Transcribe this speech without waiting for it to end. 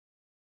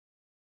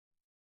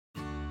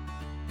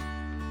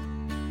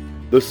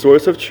The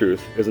Source of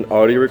Truth is an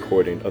audio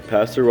recording of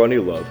Pastor Ronnie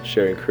Love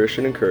sharing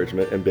Christian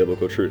encouragement and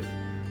biblical truth.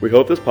 We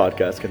hope this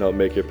podcast can help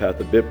make your path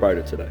a bit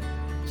brighter today.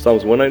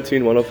 Psalms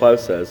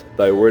 119:105 says,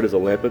 "Thy word is a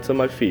lamp unto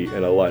my feet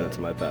and a light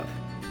unto my path."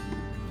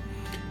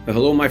 Well,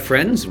 hello, my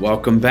friends.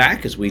 Welcome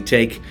back as we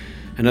take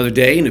another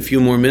day and a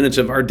few more minutes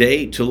of our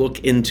day to look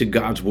into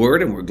God's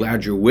Word, and we're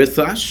glad you're with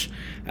us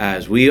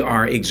as we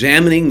are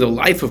examining the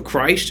life of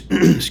Christ,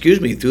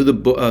 through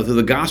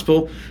the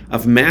Gospel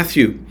of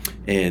Matthew.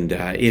 And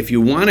if you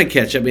want to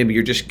catch up, maybe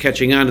you're just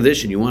catching on to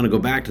this and you want to go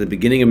back to the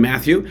beginning of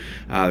Matthew,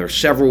 there are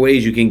several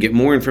ways you can get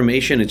more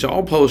information. It's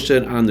all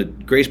posted on the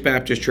Grace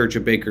Baptist Church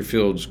of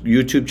Bakerfield's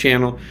YouTube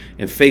channel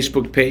and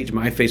Facebook page,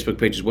 my Facebook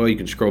page as well. You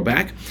can scroll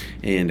back.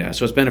 And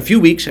so it's been a few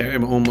weeks,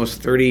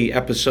 almost 30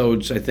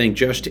 episodes, I think,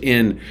 just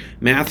in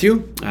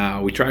Matthew.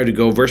 We try to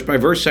go verse by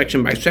verse,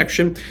 section by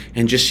section,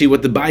 and just see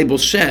what the Bible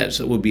says.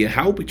 That would be a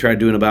help. We try to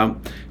do it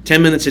about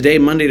 10 minutes a day,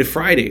 Monday to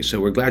Friday. So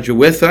we're glad you're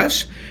with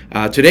us.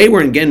 Today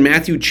we're in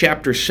Matthew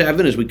chapter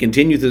 7 as we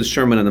continue through the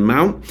Sermon on the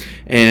Mount.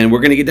 And we're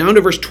going to get down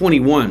to verse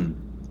 21.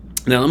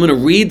 Now I'm going to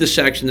read the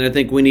section that I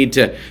think we need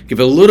to give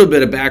a little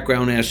bit of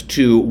background as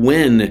to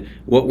when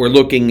what we're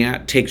looking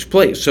at takes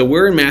place. So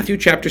we're in Matthew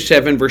chapter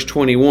 7, verse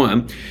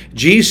 21.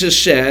 Jesus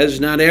says,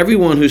 "Not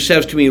everyone who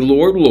says to me,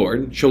 'Lord,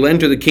 Lord,' shall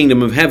enter the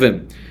kingdom of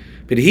heaven,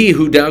 but he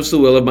who does the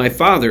will of my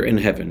Father in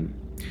heaven.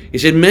 He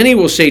said, many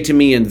will say to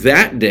me in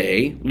that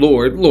day,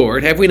 'Lord,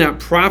 Lord, have we not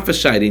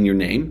prophesied in your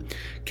name,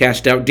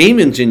 cast out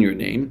demons in your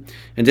name,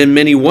 and done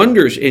many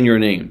wonders in your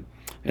name?'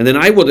 And then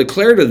I will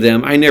declare to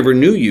them, 'I never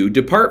knew you.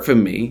 Depart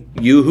from me,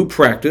 you who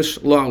practice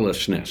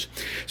lawlessness.'"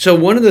 So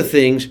one of the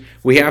things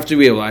we have to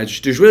realize,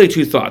 there's really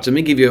two thoughts. Let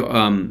me give you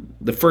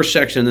the first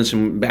section and then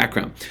some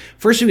background.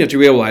 First thing you have to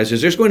realize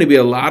is there's going to be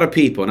a lot of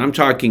people, and I'm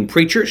talking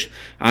preachers,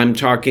 I'm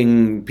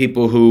talking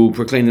people who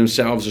proclaim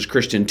themselves as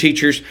Christian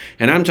teachers,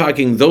 and I'm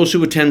talking those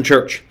who attend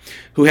church,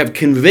 who have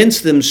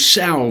convinced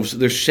themselves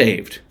they're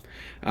saved.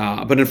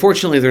 But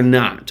unfortunately, they're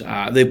not.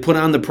 They put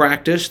on the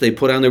practice, they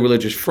put on the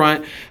religious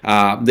front,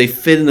 they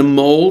fit in the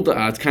mold.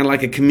 It's kind of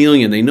like a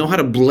chameleon. They know how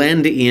to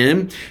blend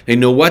in, they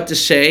know what to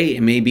say,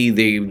 and maybe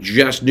they're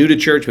just new to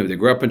church, maybe they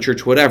grew up in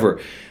church, whatever.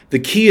 The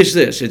key is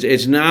this,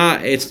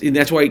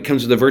 that's why it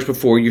comes to the verse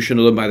before, "You shall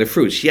know them by their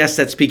fruits." Yes,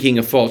 that's speaking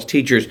of false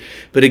teachers,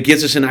 but it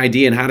gives us an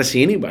idea on how to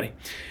see anybody.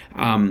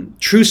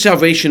 True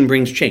salvation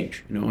brings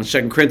change. In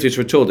 2 Corinthians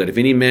we're told that if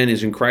any man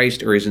is in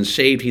Christ or isn't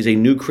saved, he's a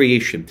new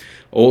creation.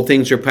 Old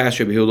things are past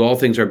away, behold, all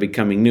things are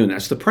becoming new. And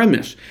that's the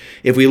premise.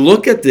 If we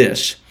look at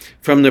this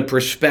from the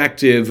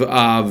perspective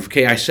of,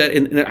 I said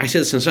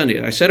this on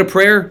Sunday, I said a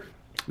prayer,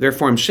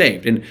 therefore I'm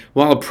saved. And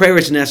while a prayer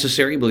is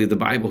necessary, believe the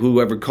Bible,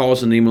 whoever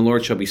calls on the name of the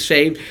Lord shall be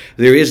saved.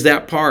 There is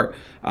that part.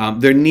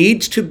 There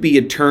needs to be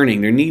a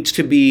turning. There needs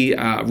to be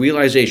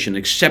realization,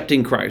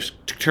 accepting Christ,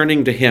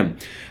 turning to Him.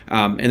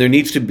 And there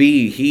needs to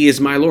be, He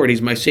is my Lord,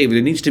 He's my Savior.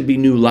 There needs to be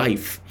new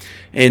life.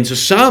 And so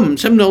some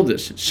know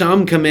this.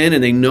 Some come in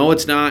and they know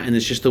it's not, and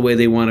it's just the way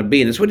they want to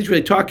be. And that's what he's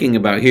really talking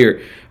about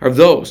here, are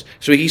those.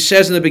 So he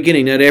says in the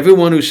beginning, "Not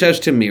everyone who says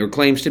to me or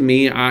claims to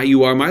me,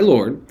 'You are my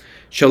Lord,'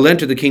 shall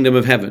enter the kingdom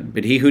of heaven,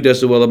 but he who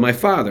does the will of my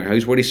Father."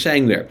 Here's what he's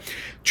saying there.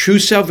 True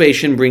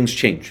salvation brings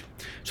change.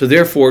 So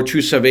therefore,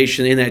 true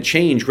salvation in that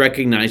change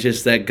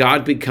recognizes that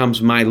God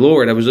becomes my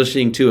Lord. I was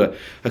listening to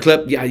a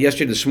clip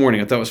this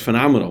morning. I thought it was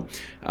phenomenal.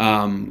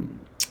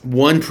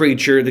 One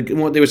preacher,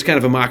 there was kind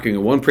of a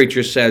mocking. One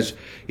preacher says,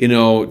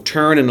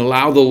 turn and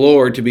allow the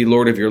Lord to be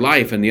Lord of your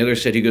life. And the other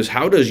said, he goes,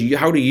 how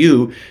do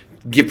you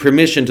give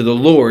permission to the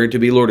Lord to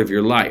be Lord of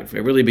your life?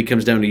 It really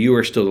becomes down to you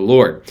are still the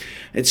Lord.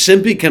 It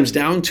simply comes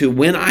down to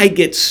when I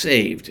get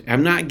saved,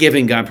 I'm not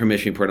giving God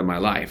permission to be part of my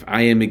life.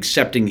 I am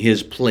accepting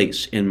His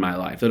place in my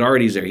life. It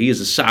already is there. He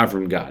is a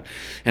sovereign God.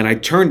 And I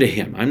turn to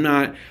Him. I'm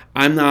not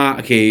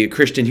a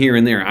Christian here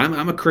and there.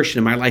 I'm a Christian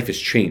and my life has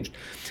changed.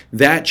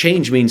 That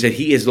change means that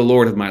He is the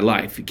Lord of my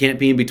life. You can't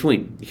be in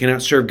between. You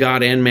cannot serve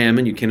God and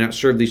mammon. You cannot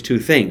serve these two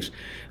things.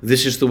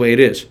 This is the way it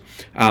is.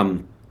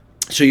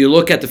 So you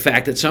look at the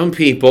fact that some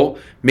people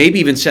maybe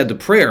even said the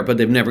prayer, but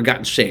they've never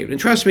gotten saved. And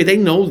trust me, they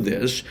know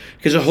this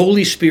because the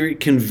Holy Spirit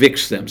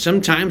convicts them.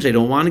 Sometimes they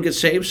don't want to get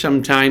saved.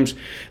 Sometimes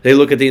they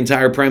look at the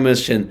entire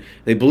premise and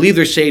they believe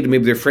they're saved, and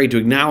maybe they're afraid to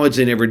acknowledge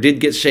they never did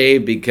get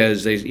saved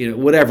because they,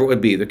 whatever it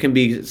would be. There can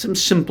be some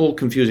simple,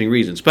 confusing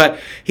reasons. But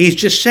he's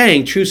just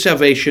saying true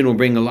salvation will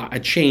bring a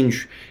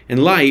change in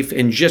life,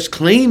 and just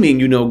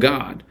claiming you know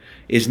God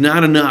is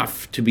not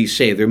enough to be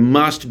saved. There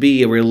must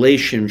be a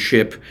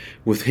relationship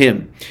with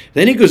Him.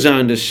 Then he goes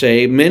on to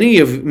say, many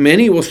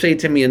will say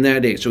to me in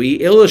that day. So he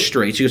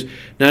illustrates, he goes,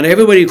 not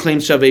everybody who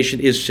claims salvation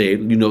is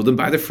saved. You know them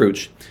by the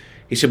fruits.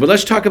 He said, but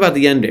let's talk about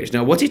the end days.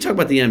 Now, what's he talking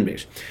about the end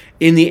days?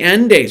 In the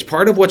end days,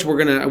 part of what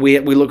we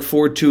look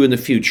forward to in the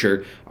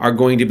future are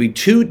going to be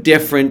two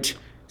different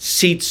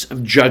seats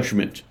of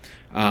judgment.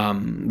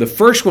 The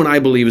first one I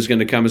believe is going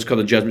to come is called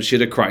the judgment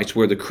seat of Christ,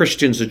 where the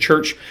Christians, the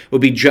church, will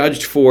be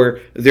judged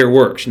for their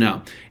works.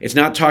 Now, it's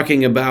not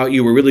talking about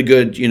you were really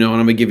good, and I'm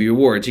going to give you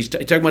awards. He's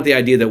talking about the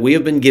idea that we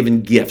have been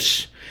given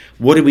gifts.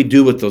 What do we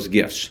do with those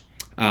gifts?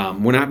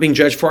 We're not being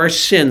judged for our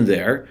sin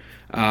there.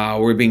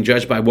 We're being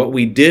judged by what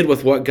we did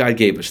with what God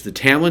gave us, the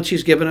talents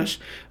He's given us,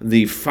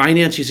 the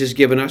finances He's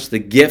given us, the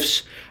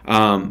gifts,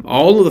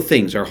 all of the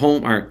things, our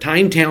home, our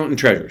time, talent, and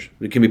treasures.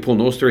 We can be pulling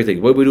those three things.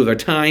 What do we do with our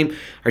time,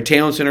 our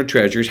talents, and our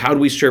treasures? How do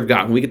we serve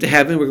God? When we get to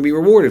heaven, we're going to be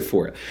rewarded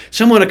for it.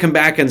 Someone to come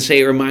back and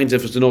say, it reminds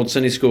us, it's an old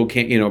Sunday school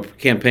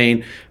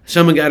campaign.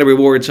 Someone got a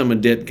reward,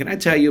 someone did. Can I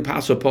tell you,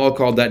 Apostle Paul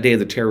called that day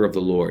the terror of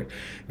the Lord.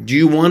 Do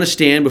you want to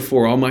stand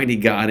before Almighty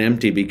God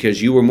empty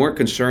because you were more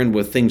concerned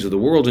with things of the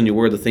world than you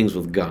were the things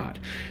with God?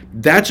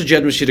 That's a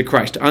judgment seat of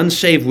Christ.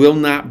 Unsaved will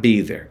not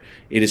be there.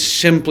 It is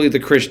simply the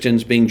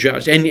Christians being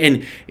judged.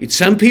 And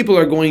some people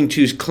are going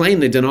to claim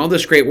they've done all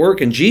this great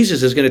work, and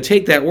Jesus is going to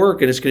take that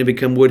work and it's going to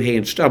become wood, hay,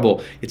 and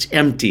stubble. It's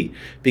empty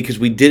because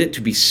we did it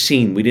to be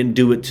seen. We didn't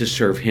do it to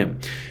serve Him.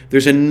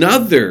 There's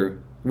another,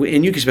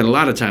 and you can spend a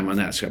lot of time on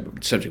that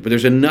subject, but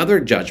there's another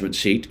judgment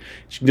seat.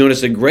 It's known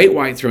as the Great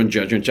White Throne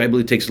Judgment, which I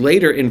believe takes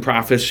later in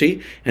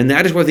prophecy, and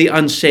that is where the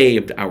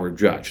unsaved are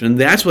judged. And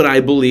that's what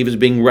I believe is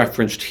being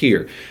referenced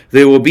here.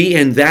 There will be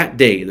in that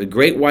day, the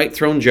Great White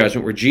Throne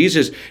Judgment, where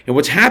Jesus, and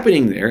what's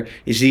happening there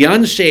is the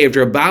unsaved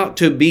are about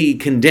to be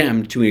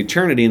condemned to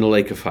eternity in the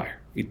lake of fire.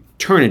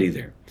 Eternity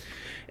there.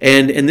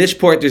 And in this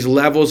part, there's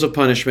levels of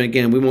punishment.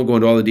 Again, we won't go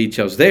into all the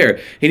details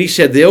there. And he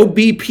said, there'll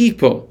be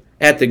people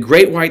at the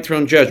Great White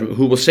Throne Judgment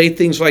who will say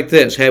things like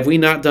this: have we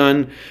not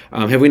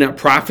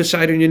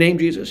prophesied in your name,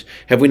 Jesus?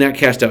 Have we not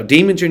cast out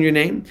demons in your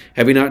name?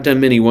 Have we not done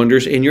many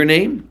wonders in your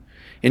name?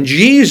 And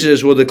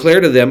Jesus will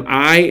declare to them,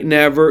 I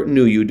never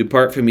knew you.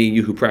 Depart from me,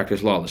 you who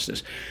practice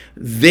lawlessness.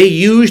 They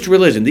used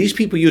religion. These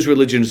people use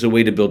religion as a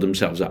way to build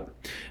themselves up.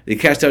 They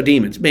cast out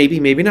demons. Maybe,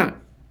 maybe not.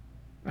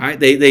 All right,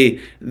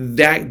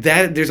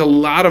 there's a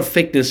lot of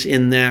fakeness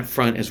in that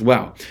front as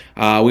well.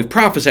 We've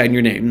prophesied in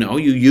your name. No,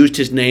 you used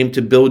His name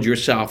to build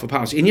yourself a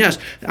policy. And yes,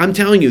 I'm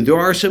telling you, there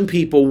are some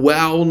people,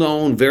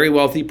 well-known, very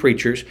wealthy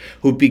preachers,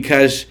 who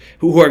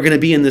are going to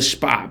be in this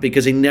spot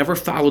because they never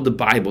followed the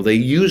Bible. They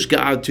use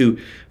God to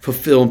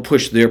fulfill and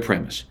push their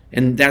premise.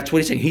 And that's what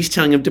He's saying. He's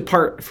telling them,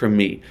 depart from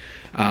me.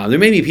 There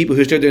may be people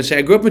who stood there and say,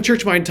 I grew up in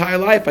church my entire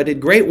life. I did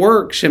great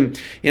works. And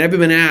I've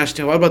been asked,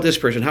 how about this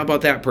person? How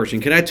about that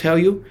person? Can I tell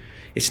you?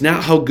 It's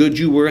not how good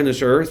you were in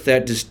this earth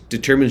that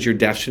determines your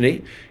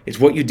destiny. It's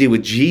what you did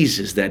with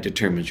Jesus that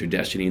determines your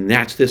destiny. And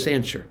that's this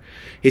answer.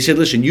 He said,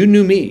 listen, you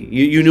knew me.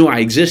 You knew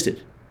I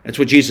existed. That's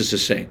what Jesus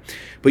is saying.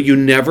 But you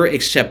never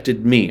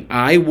accepted me.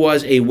 I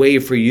was a way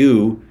for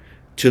you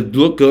to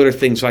look good or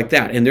things like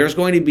that. And there's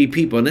going to be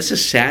people, and this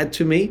is sad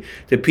to me,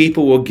 that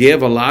people will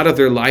give a lot of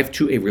their life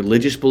to a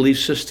religious belief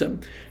system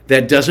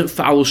that doesn't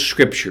follow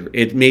Scripture.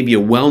 It may be a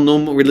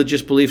well-known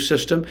religious belief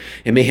system.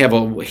 It may have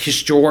a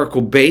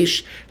historical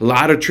base, a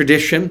lot of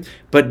tradition,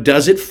 but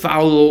does it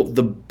follow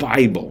the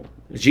Bible?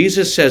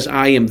 Jesus says,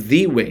 I am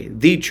the way,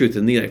 the truth,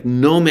 and the life.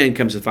 No man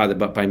comes to the Father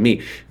but by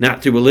me.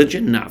 Not through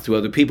religion, not through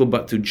other people,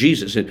 but through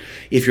Jesus. And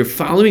if you're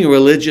following a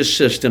religious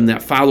system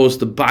that follows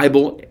the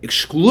Bible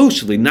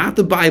exclusively, not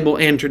the Bible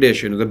and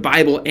tradition, or the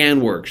Bible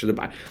and works, or the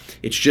Bible,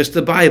 it's just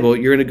the Bible,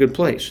 you're in a good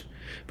place.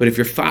 But if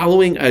you're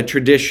following a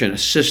tradition, a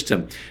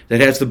system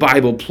that has the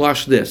Bible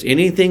plus this,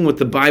 anything with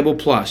the Bible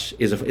plus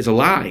is a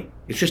lie.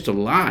 It's just a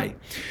lie.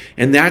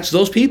 And that's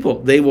those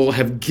people. They will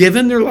have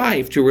given their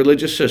life to a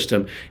religious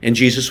system, and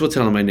Jesus will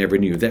tell them, I never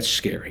knew you. That's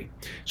scary.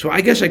 So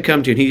I guess I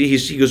come to him.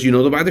 He goes, you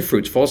know them by the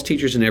fruits, false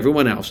teachers and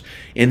everyone else.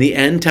 In the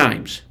end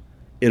times,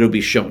 it'll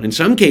be shown. In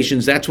some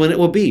cases, that's when it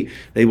will be.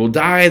 They will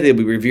die. They'll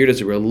be revered as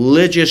a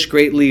religious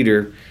great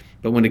leader.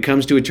 But when it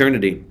comes to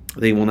eternity,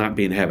 they will not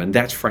be in heaven.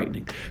 That's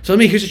frightening. So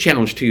here's a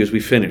challenge to you as we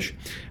finish.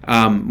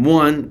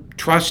 One,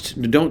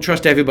 don't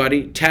trust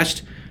everybody.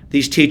 Test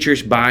these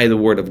teachers by the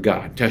Word of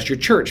God. Test your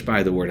church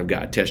by the Word of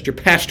God. Test your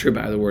pastor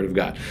by the Word of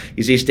God.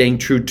 Is he staying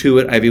true to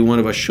it? Every one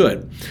of us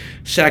should.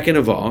 Second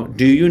of all,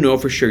 do you know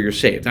for sure you're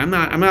saved? I'm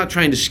not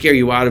trying to scare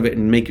you out of it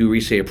and make you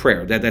re-say a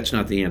prayer. That's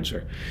not the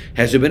answer.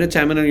 Has there been a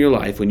time in your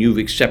life when you've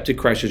accepted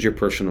Christ as your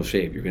personal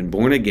Savior, been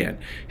born again,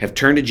 have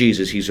turned to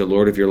Jesus, He's the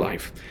Lord of your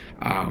life?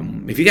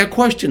 If you got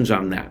questions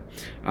on that,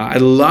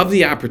 I'd love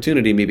the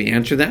opportunity to maybe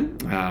answer them.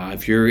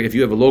 If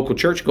you have a local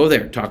church, go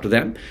there, talk to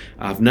them.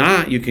 If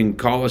not, you can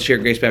call us here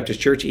at Grace Baptist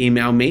Church,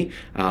 email me,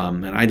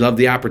 and I'd love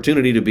the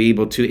opportunity to be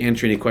able to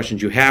answer any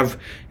questions you have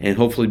and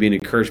hopefully be an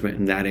encouragement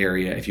in that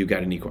area if you've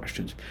got any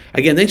questions.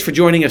 Again, thanks for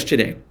joining us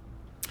today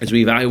as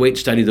we evaluate and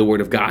study the Word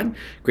of God.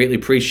 Greatly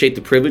appreciate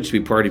the privilege to be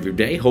part of your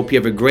day. Hope you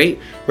have a great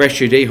rest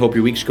of your day. Hope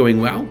your week's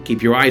going well.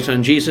 Keep your eyes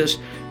on Jesus.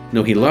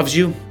 Know He loves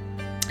you,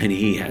 and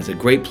He has a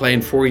great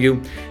plan for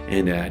you,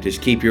 and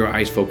just keep your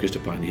eyes focused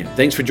upon Him.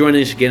 Thanks for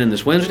joining us again on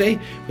this Wednesday.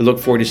 We look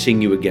forward to seeing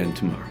you again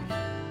tomorrow.